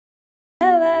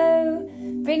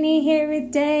Brittany here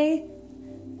with day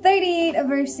 38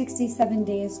 of our 67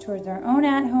 days towards our own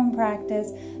at-home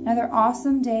practice. Another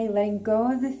awesome day, letting go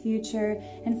of the future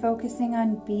and focusing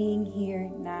on being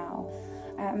here now.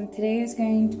 Today we're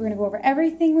going to go over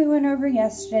everything we went over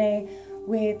yesterday,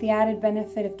 with the added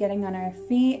benefit of getting on our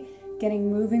feet,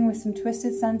 getting moving with some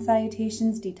twisted sun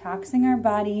salutations, detoxing our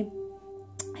body,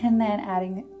 and then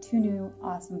adding 2 new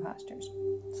awesome postures.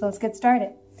 So let's get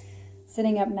started.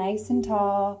 Sitting up nice and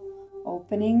tall,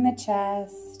 opening the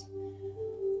chest,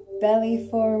 belly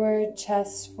forward,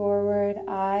 chest forward,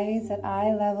 eyes at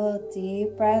eye level,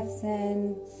 deep breaths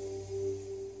in,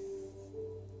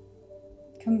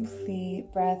 complete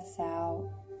breaths out,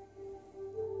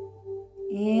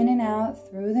 in and out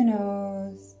through the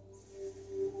nose,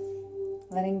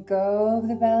 letting go of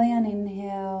the belly on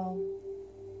inhale,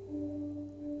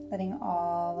 letting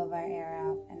all of our air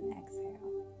out and exhale.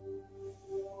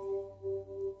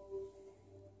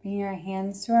 Bringing our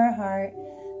hands to our heart,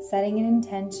 setting an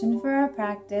intention for our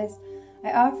practice.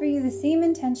 I offer you the same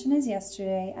intention as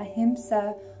yesterday,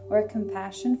 ahimsa, or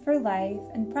compassion for life,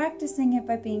 and practicing it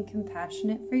by being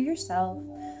compassionate for yourself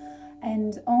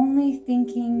and only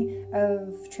thinking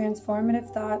of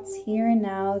transformative thoughts here and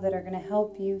now that are going to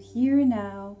help you here and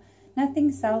now.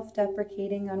 Nothing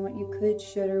self-deprecating on what you could,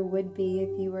 should, or would be if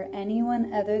you were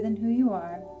anyone other than who you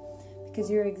are,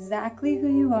 because you're exactly who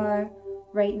you are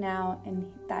right now, and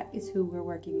that is who we're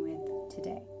working with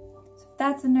today. So if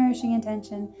that's a nourishing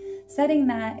intention, setting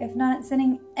that, if not,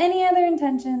 setting any other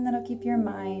intention that'll keep your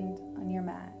mind on your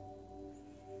mat.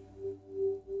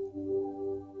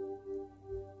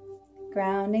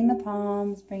 Grounding the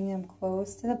palms, bringing them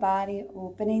close to the body,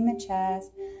 opening the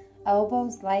chest,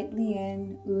 elbows lightly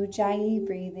in, ujjayi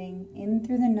breathing, in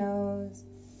through the nose,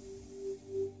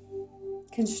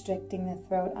 constricting the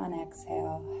throat on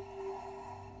exhale.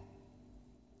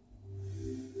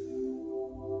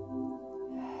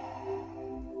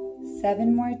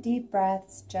 Seven more deep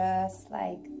breaths just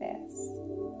like this.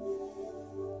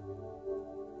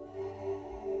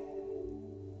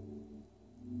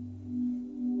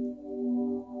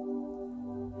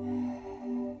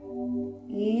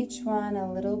 Each one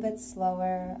a little bit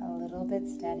slower, a little bit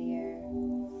steadier.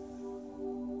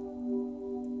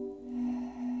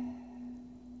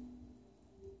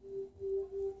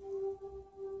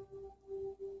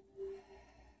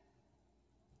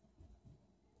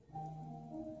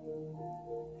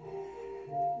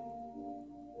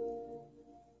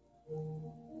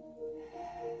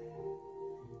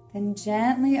 Then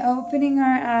gently opening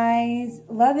our eyes,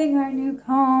 loving our new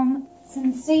calm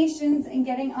sensations, and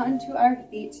getting onto our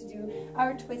feet to do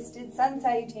our twisted sun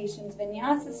salutations,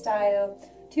 vinyasa style,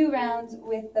 2 rounds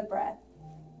with the breath.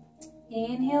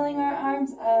 Inhaling our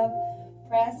arms up,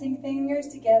 pressing fingers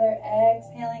together,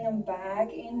 exhaling them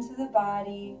back into the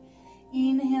body,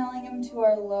 inhaling them to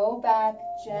our low back,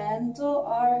 gentle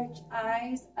arch,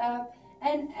 eyes up,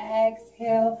 and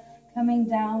exhale, coming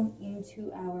down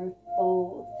into our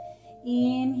fold.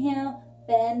 Inhale,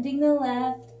 bending the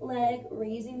left leg,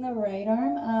 raising the right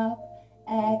arm up,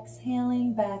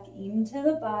 exhaling back into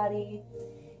the body,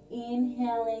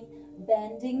 inhaling,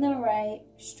 bending the right,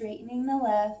 straightening the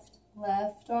left,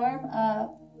 left arm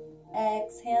up,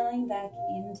 exhaling back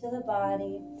into the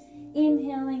body,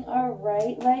 inhaling our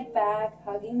right leg back,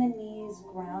 hugging the knees,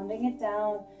 grounding it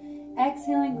down,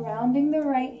 exhaling, grounding the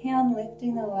right hand,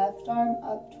 lifting the left arm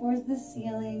up towards the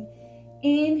ceiling,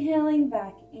 inhaling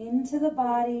back into the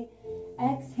body,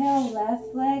 exhale,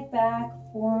 left leg back,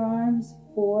 forearms,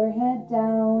 forehead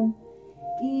down,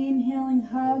 inhaling,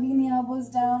 hugging the elbows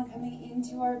down, coming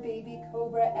into our baby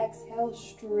cobra, exhale,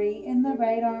 straighten the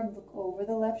right arm, look over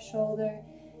the left shoulder,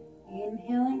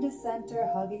 inhaling to center,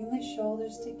 hugging the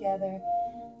shoulders together,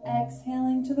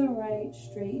 exhaling to the right,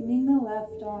 straightening the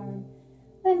left arm,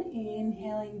 then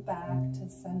inhaling back to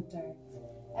center.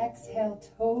 Exhale,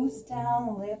 toes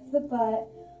down, lift the butt,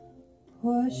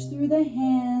 push through the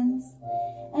hands,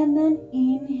 and then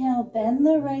inhale, bend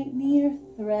the right knee or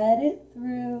thread it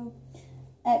through,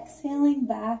 exhaling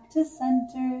back to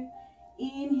center,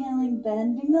 inhaling,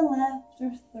 bending the left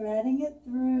or threading it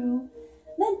through,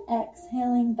 then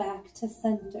exhaling back to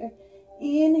center,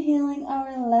 inhaling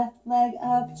our left leg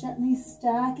up, gently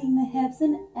stacking the hips,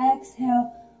 and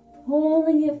exhale,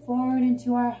 pulling it forward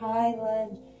into our high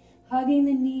lunge, hugging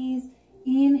the knees,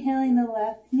 inhaling the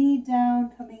left knee down,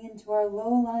 coming into our low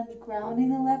lunge, grounding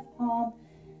the left palm,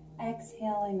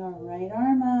 exhaling our right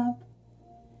arm up,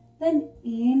 then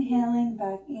inhaling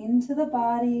back into the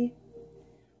body.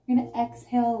 We're going to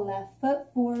exhale, left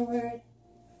foot forward,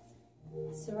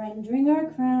 surrendering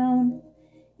our crown,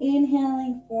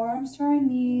 inhaling, forearms to our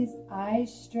knees,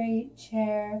 eyes straight,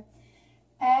 chair.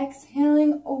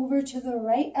 Exhaling over to the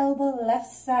right elbow,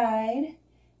 left side.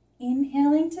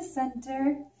 Inhaling to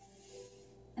center.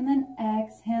 And then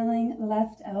exhaling,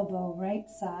 left elbow, right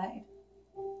side.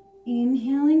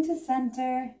 Inhaling to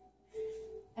center.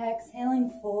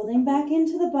 Exhaling, folding back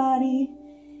into the body.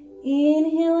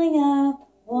 Inhaling up,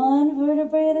 one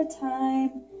vertebrae at a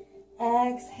time.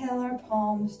 Exhale our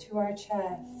palms to our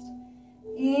chest.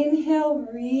 Inhale,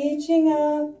 reaching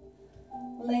up,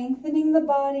 lengthening the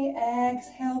body.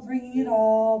 Exhale, bringing it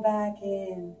all back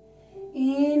in.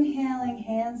 Inhaling,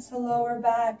 hands to lower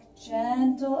back,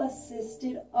 gentle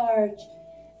assisted arch.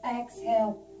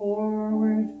 Exhale,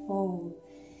 forward fold.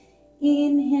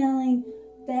 Inhaling,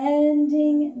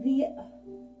 bending the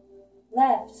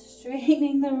left,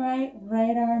 straightening the right,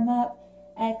 right arm up.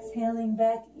 Exhaling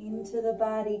back into the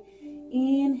body.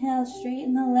 Inhale,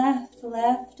 straighten the left,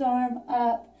 left arm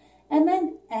up. And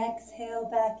then exhale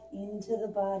back into the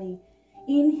body.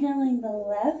 Inhaling the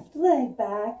left leg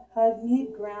back, hugging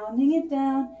it, grounding it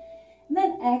down. And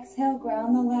then exhale,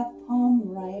 ground the left palm,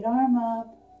 right arm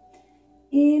up.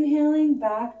 Inhaling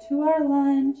back to our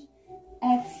lunge.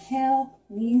 Exhale,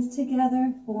 knees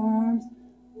together, forearms,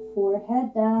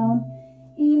 forehead down.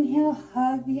 Inhale,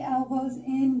 hug the elbows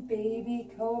in, baby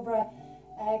cobra.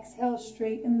 Exhale,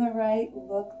 straighten the right,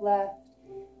 look left.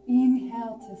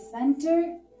 Inhale to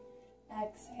center.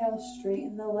 Exhale,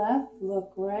 straighten the left,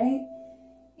 look right.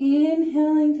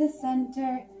 Inhaling to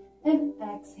center and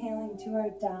exhaling to our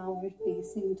downward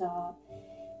facing dog.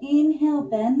 Inhale,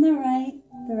 bend the right,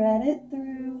 thread it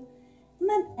through, and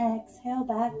then exhale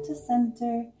back to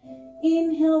center.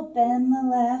 Inhale, bend the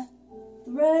left,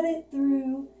 thread it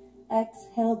through,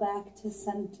 exhale back to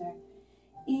center.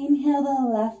 Inhale the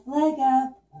left leg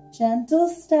up, gentle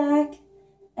stack,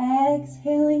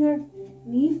 exhaling our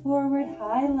knee forward,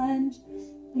 high lunge.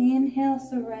 Inhale,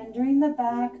 surrendering the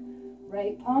back,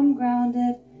 right palm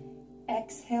grounded.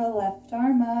 Exhale, left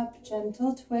arm up,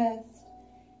 gentle twist.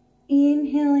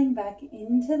 Inhaling back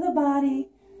into the body.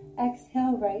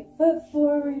 Exhale, right foot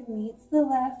forward, meets the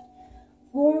left,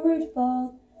 forward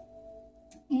fold.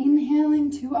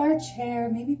 Inhaling to our chair,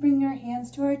 maybe bring our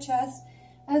hands to our chest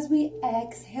as we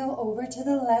exhale over to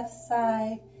the left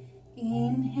side.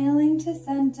 Inhaling to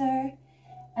center,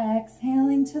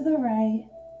 exhaling to the right.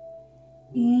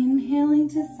 Inhaling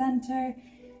to center,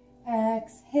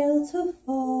 exhale to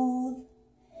fold.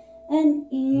 And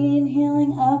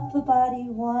inhaling up the body,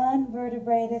 one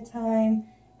vertebrae at a time.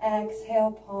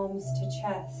 Exhale, palms to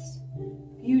chest.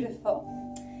 Beautiful.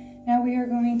 Now we are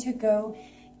going to go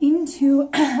into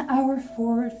our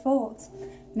forward folds.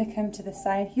 I'm going to come to the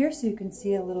side here so you can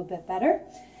see a little bit better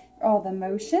all the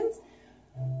motions.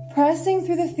 Pressing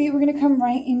through the feet, we're going to come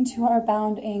right into our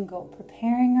bound angle,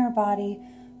 preparing our body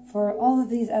for all of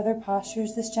these other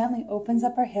postures. This gently opens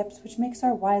up our hips, which makes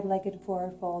our wide-legged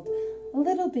forward fold a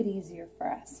little bit easier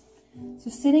for us. So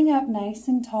sitting up nice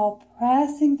and tall,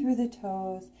 pressing through the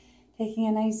toes, taking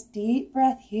a nice deep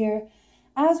breath here.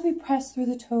 As we press through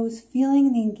the toes,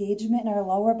 feeling the engagement in our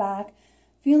lower back,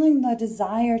 feeling the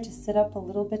desire to sit up a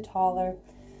little bit taller.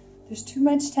 There's too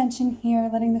much tension here,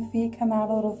 letting the feet come out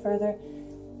a little further.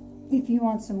 If you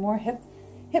want some more hip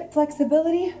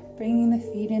flexibility, bringing the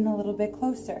feet in a little bit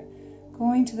closer.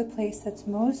 Going to the place that's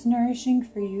most nourishing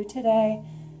for you today.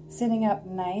 Sitting up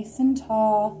nice and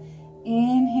tall.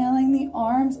 Inhaling the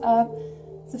arms up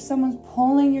as if someone's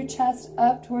pulling your chest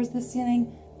up towards the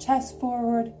ceiling. Chest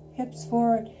forward, hips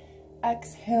forward.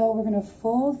 Exhale, we're going to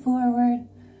fold forward.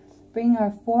 Bring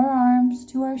our forearms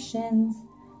to our shins.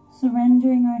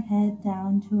 Surrendering our head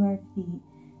down to our feet.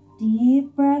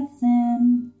 Deep breaths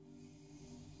in.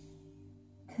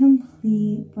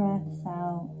 Complete breaths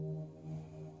out.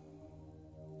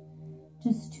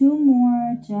 Just two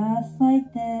more, just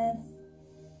like this.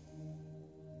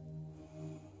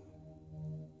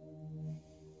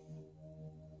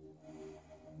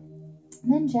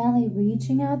 And then gently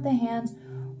reaching out the hands.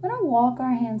 We're going to walk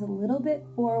our hands a little bit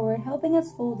forward, helping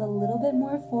us fold a little bit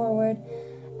more forward.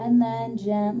 And then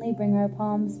gently bring our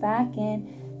palms back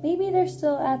in. Maybe they're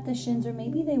still at the shins, or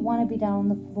maybe they want to be down on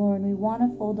the floor and we want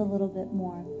to fold a little bit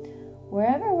more.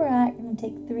 Wherever we're at, we're going to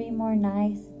take 3 more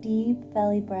nice deep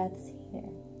belly breaths here.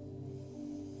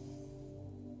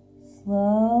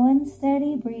 Slow and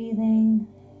steady breathing,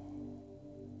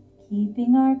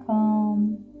 keeping our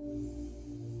calm,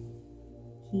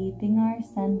 keeping our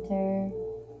center.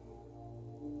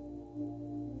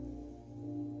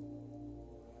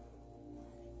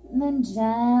 And then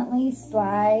gently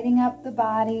sliding up the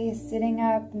body, sitting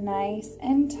up nice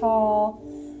and tall.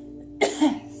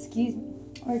 Excuse me.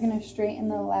 We're going to straighten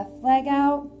the left leg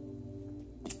out,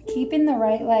 keeping the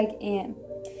right leg in.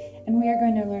 And we are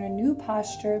going to learn a new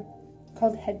posture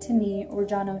called head to knee or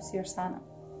Jano Sirsana.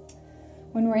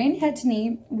 When we're in head to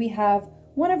knee, we have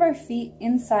one of our feet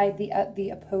inside the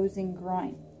opposing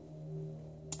groin.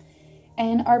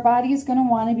 And our body is going to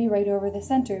want to be right over the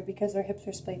center because our hips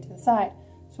are splayed to the side.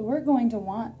 So we're going to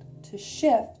want to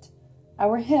shift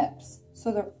our hips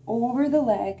so they're over the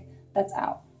leg that's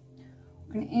out.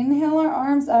 We're going to inhale our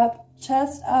arms up,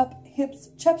 chest up, hips,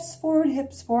 chest forward,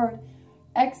 hips forward.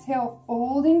 Exhale,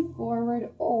 folding forward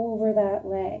over that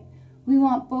leg. We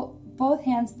want both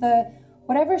hands,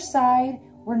 whatever side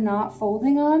we're not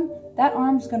folding on, that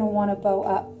arm's going to want to bow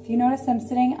up. If you notice I'm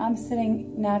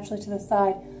sitting naturally to the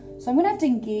side. So I'm going to have to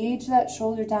engage that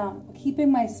shoulder down,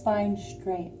 keeping my spine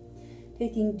straight.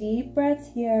 Taking deep breaths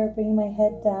here, bringing my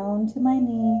head down to my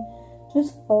knee,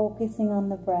 just focusing on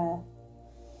the breath.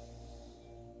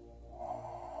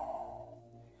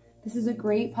 This is a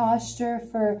great posture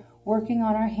for working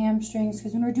on our hamstrings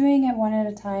because when we're doing it one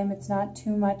at a time, it's not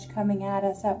too much coming at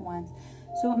us at once.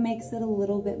 So it makes it a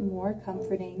little bit more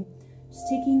comforting. Just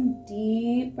taking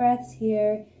deep breaths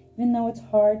here. Even though it's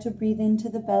hard to breathe into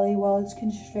the belly while it's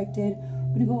constricted,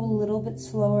 we're going to go a little bit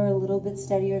slower, a little bit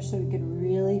steadier so we could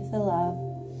really fill up.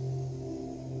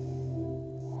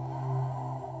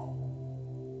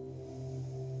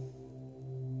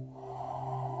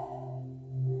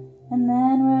 And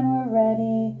then when we're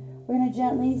ready, we're going to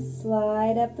gently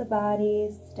slide up the body,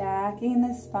 stacking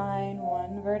the spine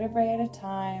one vertebrae at a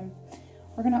time.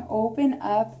 We're going to open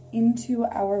up into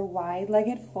our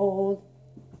wide-legged fold.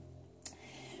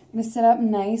 I'm going to sit up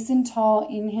nice and tall,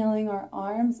 inhaling our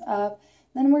arms up.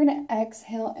 Then we're going to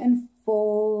exhale and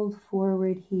fold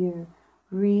forward here,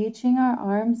 reaching our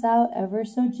arms out ever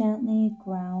so gently,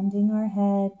 grounding our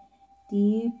head.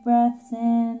 Deep breaths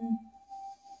in,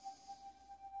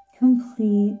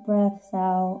 complete breaths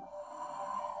out,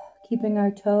 keeping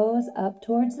our toes up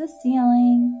towards the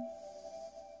ceiling.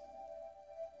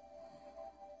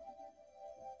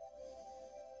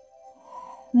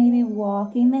 Maybe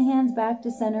walking the hands back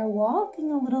to center,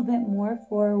 walking a little bit more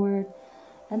forward,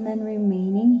 and then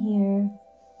remaining here.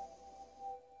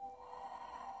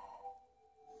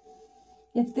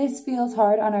 If this feels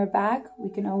hard on our back, we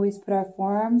can always put our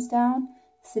forearms down,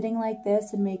 sitting like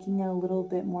this and making it a little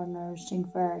bit more nourishing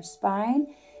for our spine.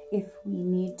 If we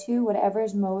need to, whatever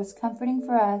is most comforting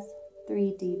for us,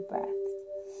 3 deep breaths.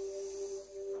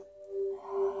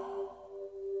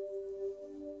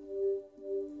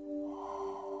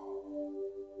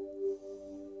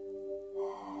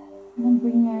 And then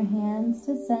bringing our hands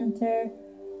to center,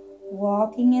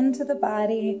 walking into the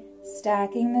body,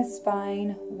 stacking the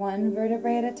spine, 1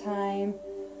 vertebrae at a time.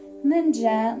 And then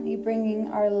gently bringing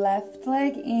our left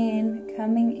leg in,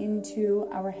 coming into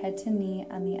our head to knee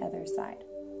on the other side.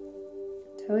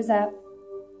 Toes up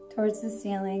towards the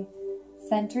ceiling,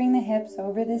 centering the hips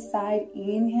over this side,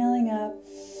 inhaling up.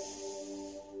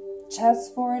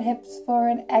 Chest forward, hips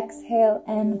forward, exhale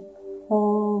and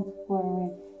fold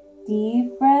forward.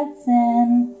 Deep breaths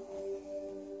in,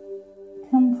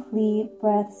 complete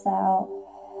breaths out.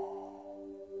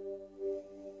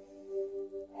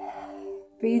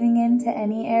 Breathing into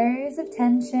any areas of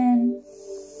tension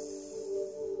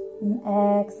and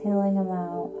exhaling them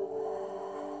out.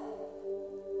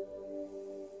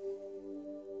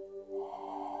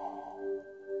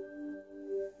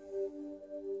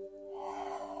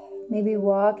 Maybe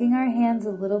walking our hands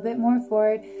a little bit more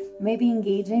forward, maybe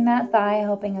engaging that thigh,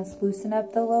 helping us loosen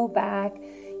up the low back,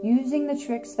 using the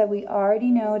tricks that we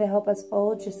already know to help us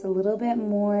fold just a little bit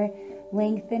more,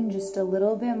 lengthen just a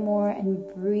little bit more, and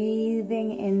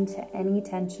breathing into any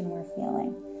tension we're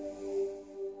feeling.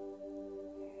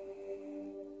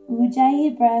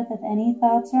 Ujjayi breath if any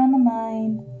thoughts are on the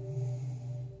mind.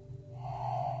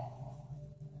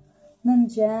 Then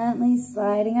gently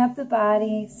sliding up the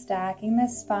body, stacking the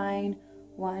spine,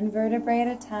 1 vertebrae at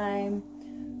a time.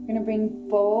 We're going to bring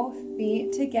both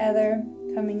feet together,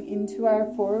 coming into our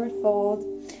forward fold.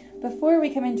 Before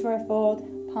we come into our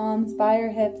fold, palms by our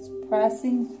hips,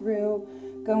 pressing through,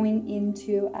 going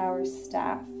into our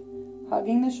staff.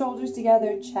 Hugging the shoulders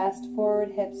together, chest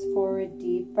forward, hips forward,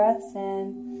 deep breaths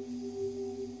in,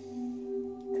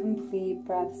 complete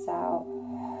breaths out.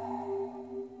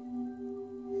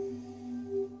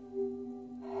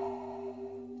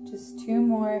 Just 2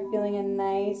 more, feeling a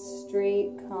nice,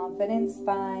 straight, confident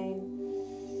spine.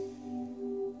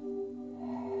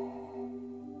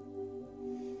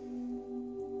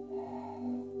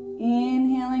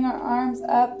 Inhaling our arms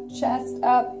up, chest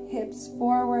up, hips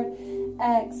forward.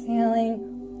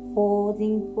 Exhaling,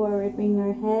 folding forward. Bring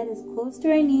our head as close to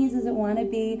our knees as it want to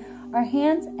be. Our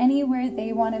hands anywhere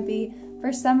they want to be.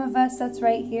 For some of us, that's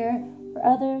right here. For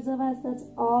others of us, that's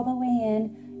all the way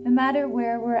in. no matter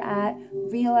where we're at,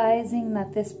 realizing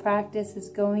that this practice is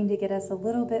going to get us a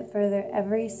little bit further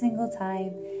every single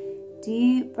time.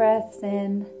 Deep breaths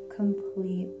in,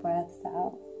 complete breaths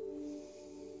out.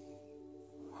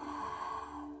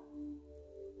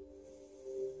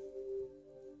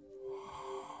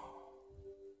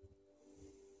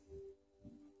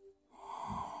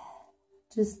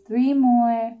 Just 3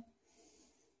 more.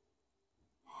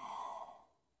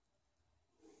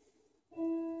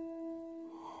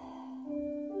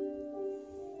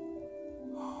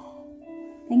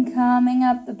 And coming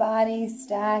up the body,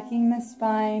 stacking the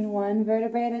spine 1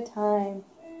 vertebrae at a time,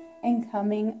 and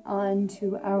coming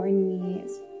onto our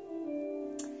knees.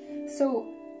 So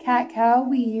cat-cow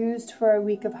we used for our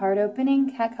week of heart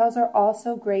opening. Cat-cows are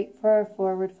also great for our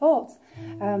forward folds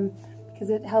because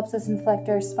it helps us inflect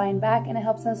our spine back and it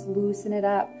helps us loosen it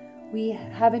up. We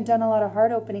haven't done a lot of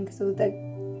heart opening, so the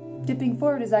dipping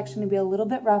forward is actually going to be a little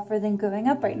bit rougher than going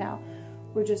up right now.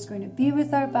 We're just going to be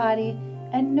with our body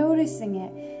and noticing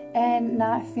it and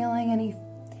not feeling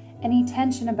any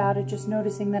tension about it, just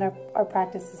noticing that our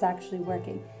practice is actually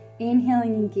working.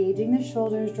 Inhaling, engaging the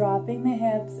shoulders, dropping the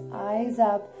hips, eyes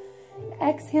up.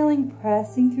 Exhaling,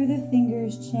 pressing through the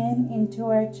fingers, chin into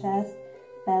our chest,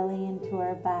 belly into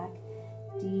our back.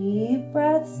 Deep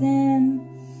breaths in,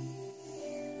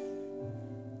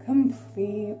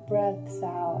 complete breaths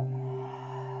out.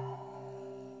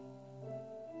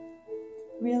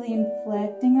 Really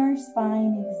inflecting our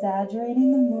spine,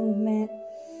 exaggerating the movement.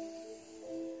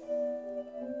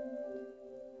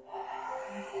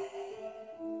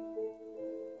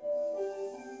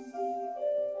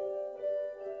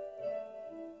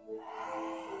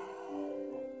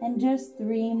 And just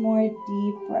 3 more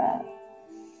deep breaths.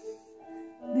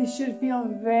 This should feel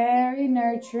very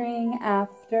nurturing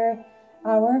after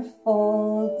our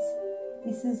folds.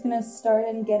 This is going to start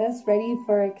and get us ready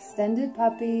for extended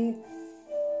puppy.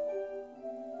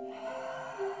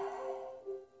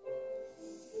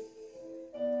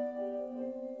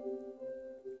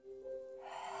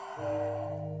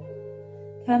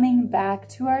 Coming back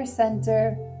to our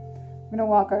center, we're going to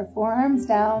walk our forearms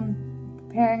down,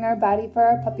 preparing our body for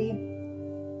our puppy.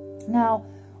 Now,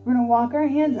 we're going to walk our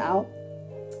hands out,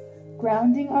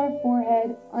 grounding our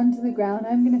forehead onto the ground.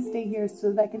 I'm going to stay here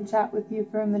so that I can chat with you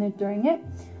for a minute during it.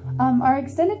 Our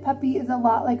extended puppy is a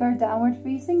lot like our downward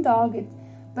facing dog,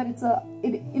 but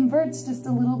it inverts just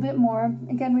a little bit more.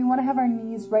 Again, we want to have our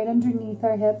knees right underneath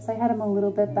our hips. I had them a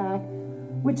little bit back,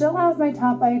 which allows my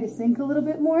top body to sink a little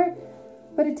bit more,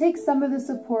 but it takes some of the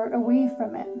support away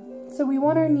from it. So we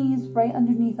want our knees right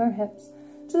underneath our hips,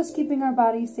 just keeping our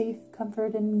body safe,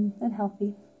 comfort, and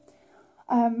healthy.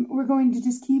 We're going to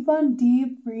just keep on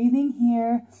deep breathing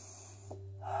here.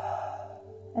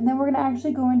 And then we're going to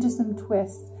actually go into some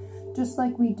twists, just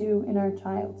like we do in our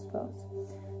child's pose.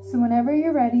 So whenever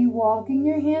you're ready, walking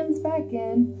your hands back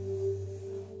in,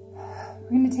 we're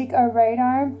going to take our right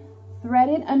arm, thread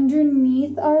it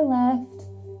underneath our left,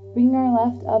 bring our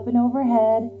left up and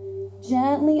overhead,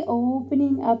 gently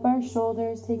opening up our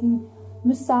shoulders,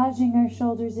 massaging our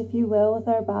shoulders, if you will, with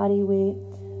our body weight.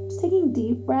 Just taking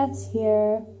deep breaths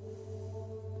here.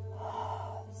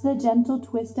 This is a gentle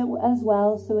twist as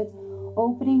well, so it's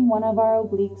opening one of our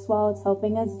obliques while it's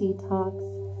helping us detox.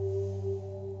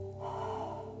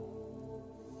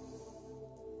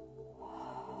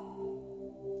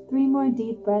 Three more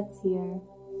deep breaths here.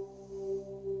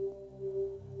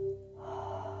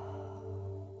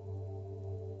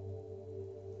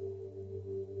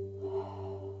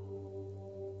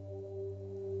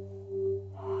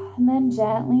 And then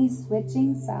gently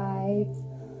switching sides,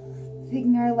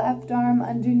 taking our left arm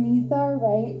underneath our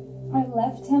right, our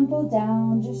left temple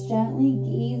down, just gently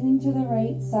gazing to the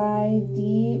right side,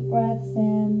 deep breaths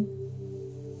in,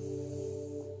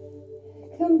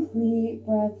 complete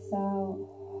breaths out.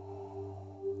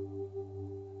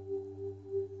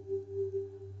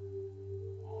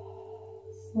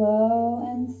 Slow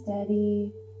and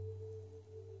steady.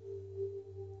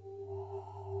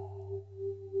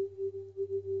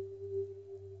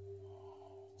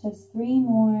 Just 3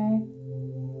 more.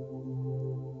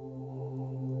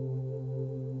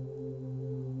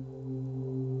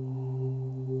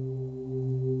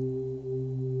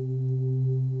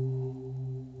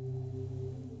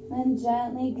 And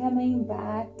gently coming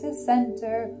back to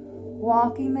center,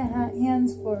 walking the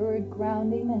hands forward,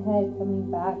 grounding the head, coming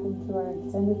back into our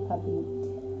extended puppy.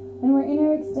 When we're in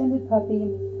our extended puppy,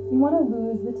 we want to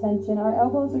lose the tension. Our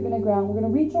elbows are going to ground. We're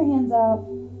going to reach our hands out,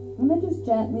 and then just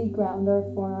gently ground our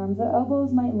forearms. Our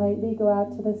elbows might lightly go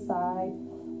out to the side.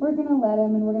 We're going to let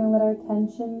them, and we're going to let our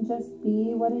tension just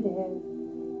be what it is.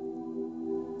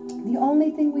 The only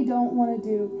thing we don't want to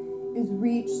do is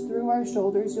reach through our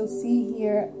shoulders. You'll see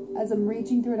here, as I'm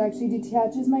reaching through, it actually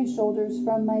detaches my shoulders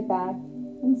from my back.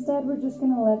 Instead, we're just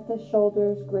going to let the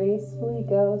shoulders gracefully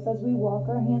go. So as we walk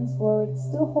our hands forward,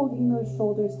 still holding those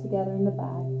shoulders together in the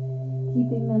back,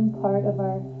 keeping them part of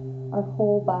our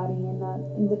whole body and not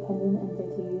independent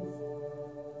entities.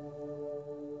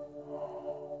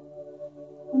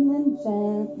 And then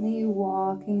gently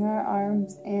walking our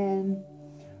arms in.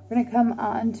 We're going to come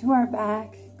onto our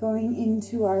back, going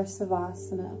into our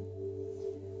Savasana.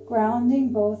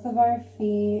 Grounding both of our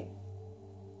feet,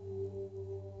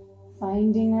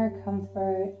 finding our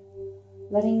comfort,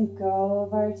 letting go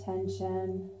of our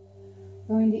tension.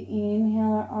 We're going to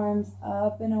inhale our arms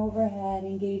up and overhead,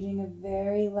 engaging a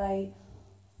very light,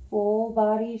 full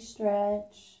body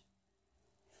stretch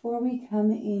before we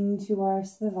come into our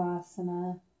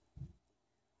Savasana.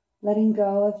 Letting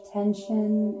go of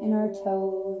tension in our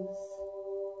toes,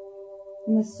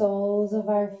 in the soles of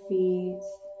our feet,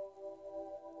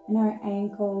 in our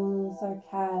ankles, our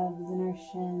calves, and our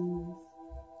shins,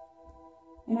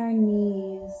 in our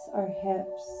knees, our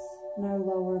hips, and our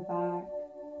lower back,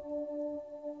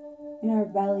 in our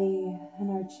belly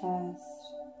and our chest,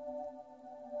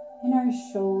 in our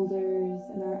shoulders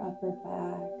and our upper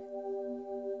back.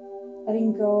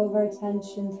 Letting go of our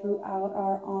tension throughout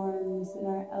our arms and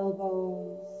our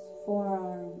elbows,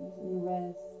 forearms, and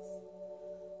wrists.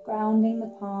 Grounding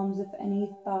the palms if any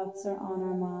thoughts are on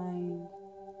our mind.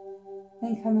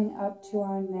 Then coming up to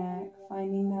our neck,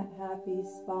 finding that happy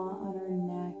spot on our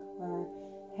neck where our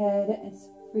head is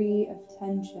free of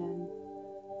tension.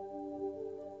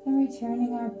 Then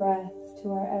returning our breath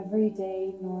to our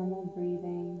everyday normal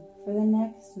breathing. For the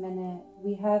next minute,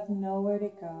 we have nowhere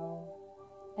to go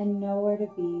and nowhere to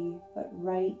be but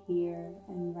right here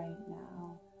and right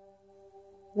now.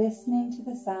 Listening to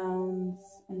the sounds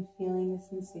and feeling the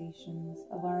sensations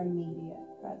of our immediate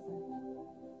present.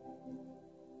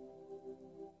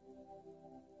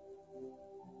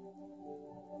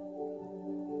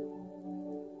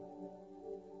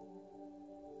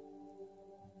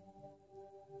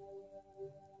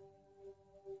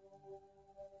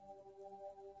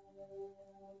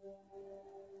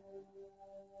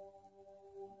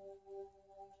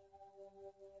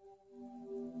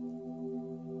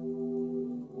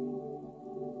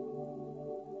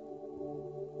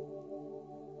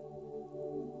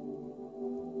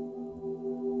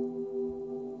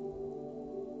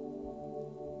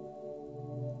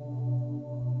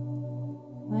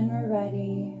 When we're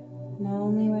ready, and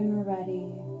only when we're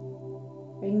ready,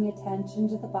 bringing attention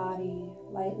to the body,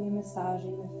 lightly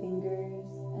massaging the fingers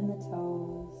and the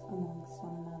toes amongst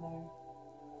one another.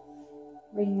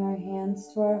 Bringing our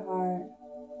hands to our heart,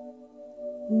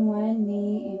 and one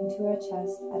knee into our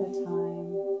chest at a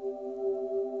time.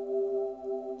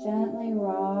 Gently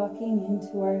rocking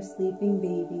into our sleeping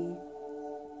baby,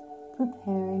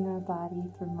 preparing our body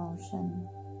for motion.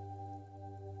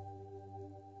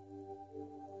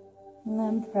 And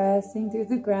then pressing through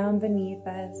the ground beneath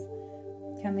us,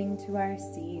 coming to our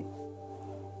seat.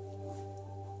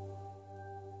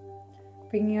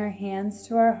 Bringing our hands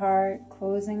to our heart,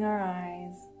 closing our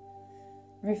eyes,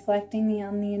 reflecting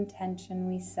on the intention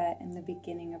we set in the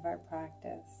beginning of our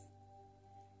practice,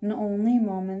 and only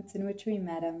moments in which we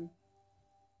met Him,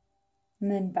 and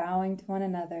then bowing to one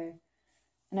another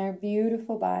and our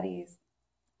beautiful bodies,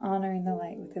 honoring the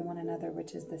light within one another,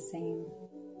 which is the same.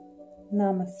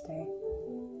 Namaste.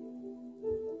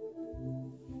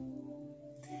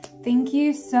 Thank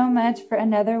you so much for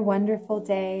another wonderful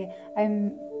day.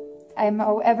 I'm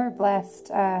ever blessed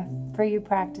for you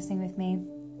practicing with me.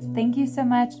 Thank you so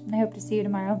much, and I hope to see you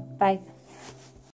tomorrow. Bye.